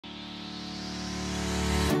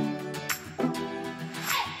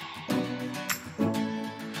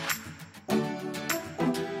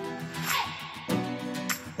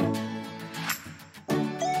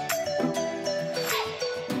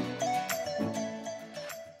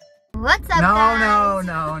What's up, guys?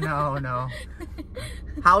 No.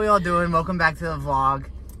 How we all doing? Welcome back to the vlog.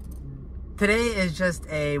 Today is just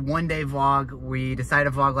a one-day vlog. We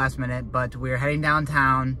decided to vlog last minute, but we're heading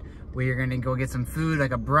downtown. We're gonna go get some food,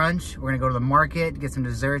 like a brunch. We're gonna go to the market, get some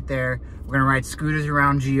dessert there. We're gonna ride scooters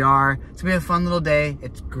around GR. It's gonna be a fun little day.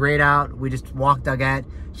 It's great out. We just walked Doggett.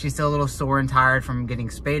 She's still a little sore and tired from getting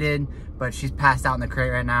spaded, but she's passed out in the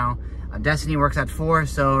crate right now. Destiny works at 4,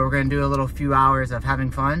 so we're gonna do a little few hours of having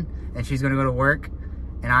fun, and she's gonna go to work,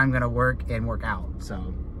 and I'm gonna work and work out,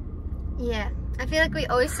 so. Yeah, I feel like we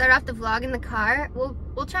always start off the vlog in the car.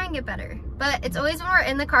 We'll try and get better, but it's always when we're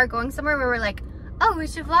in the car going somewhere where we're like, oh, we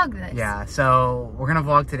should vlog this. Yeah, so we're gonna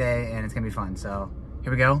vlog today, and it's gonna be fun, so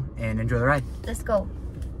here we go, and enjoy the ride. Let's go.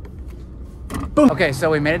 Boom. Okay, so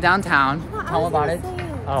we made it downtown. Tell them about it. Say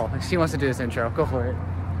it. Oh, she wants to do this intro. Go for it.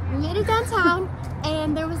 We made it downtown,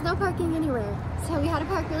 and there was no parking anywhere. So we had to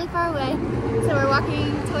park really far away. So we're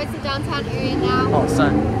walking towards the downtown area now. Oh,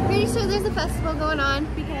 son. Pretty sure there's a festival going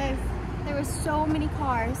on because there were so many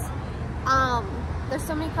cars. There's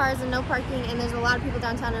so many cars and no parking, and there's a lot of people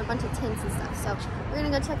downtown and a bunch of tents and stuff. So we're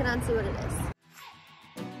gonna go check it out and see what it is.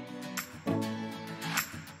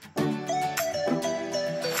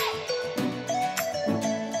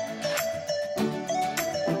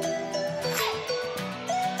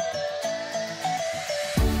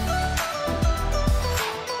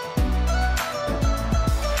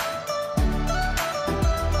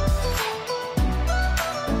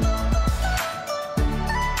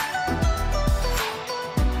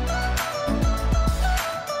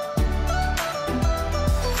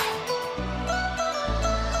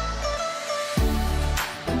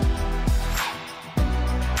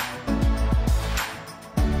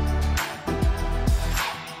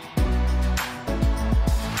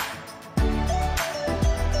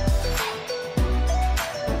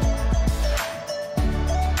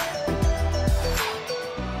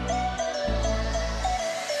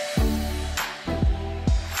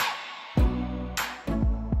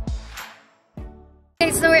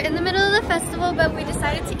 So we're in the middle of the festival, but we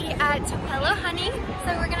decided to eat at Tupelo, honey.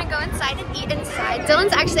 So we're gonna go inside and eat inside.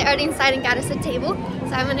 Dylan's actually already inside and got us a table,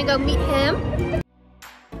 so I'm gonna go meet him.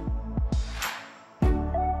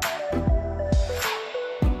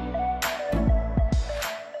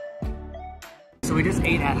 So we just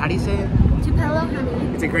ate at, how do you say it? Tupelo,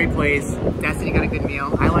 honey. It's a great place. Destiny got a good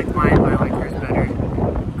meal. I liked mine, but I liked hers better.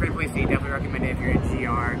 Great place to eat. Definitely recommend it if you're in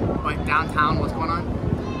GR. But downtown, what's going on?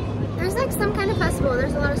 There's like some kind of festival.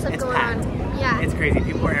 There's a lot of stuff going on. Yeah. It's crazy.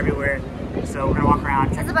 People are everywhere. So we're gonna walk around,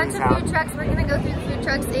 check There's a bunch of food trucks. We're gonna go through the food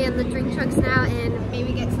trucks and the drink trucks now and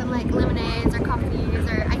maybe get some like lemonades or coffees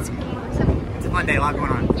or ice cream or something. It's a fun day, a lot going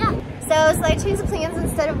on. Yeah. So slight change of plans.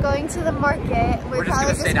 Instead of going to the market, we're just probably gonna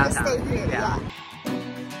just stay gonna downtown. stay here. Yeah.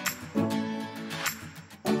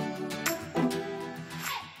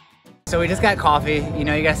 So we just got coffee. You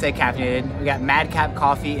know, you gotta stay caffeinated. We got Madcap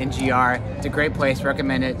coffee in GR. It's a great place,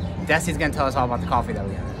 recommend it. Destiny's gonna tell us all about the coffee that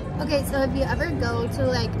we have. Okay, so if you ever go to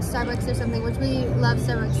like Starbucks or something, which we love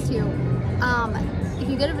Starbucks too, if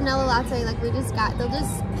you get a vanilla latte like we just got, they'll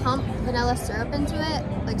just pump vanilla syrup into it,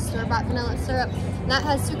 like store-bought vanilla syrup, and that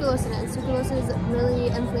has sucralose in it, and sucralose is really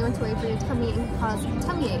inflammatory for your tummy and can cause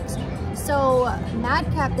tummy aches. So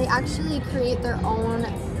Madcap, they actually create their own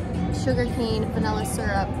sugarcane vanilla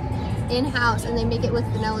syrup in-house, and they make it with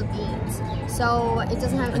vanilla beans. So it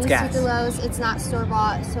doesn't have any sucralose, it's not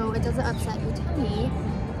store-bought, so it doesn't upset your tummy.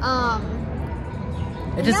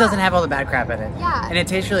 It just doesn't have all the bad crap in it. Yeah. And it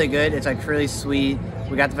tastes really good. It's like really sweet.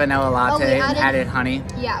 We got the vanilla latte and added honey.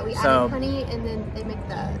 Yeah, we added honey and then they make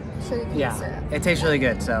the sugarcane syrup. It tastes really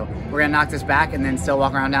good. So we're gonna knock this back and then still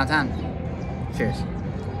walk around downtown. Cheers.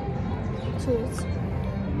 Cheers.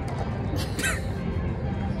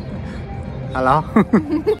 Hello?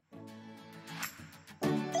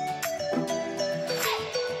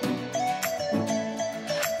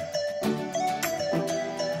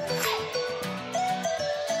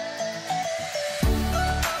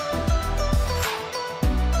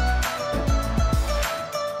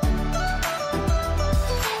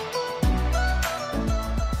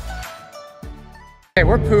 Okay,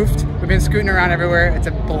 we're poofed. We've been scooting around everywhere. It's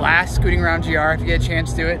a blast scooting around GR. If you get a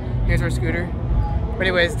chance, do it. Here's our scooter. But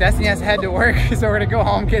anyways, Destiny has to head to work, so we're gonna go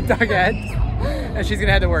home, get Doggett, and she's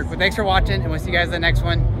gonna head to work. But thanks for watching, and we'll see you guys in the next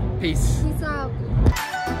one. Peace. Peace out.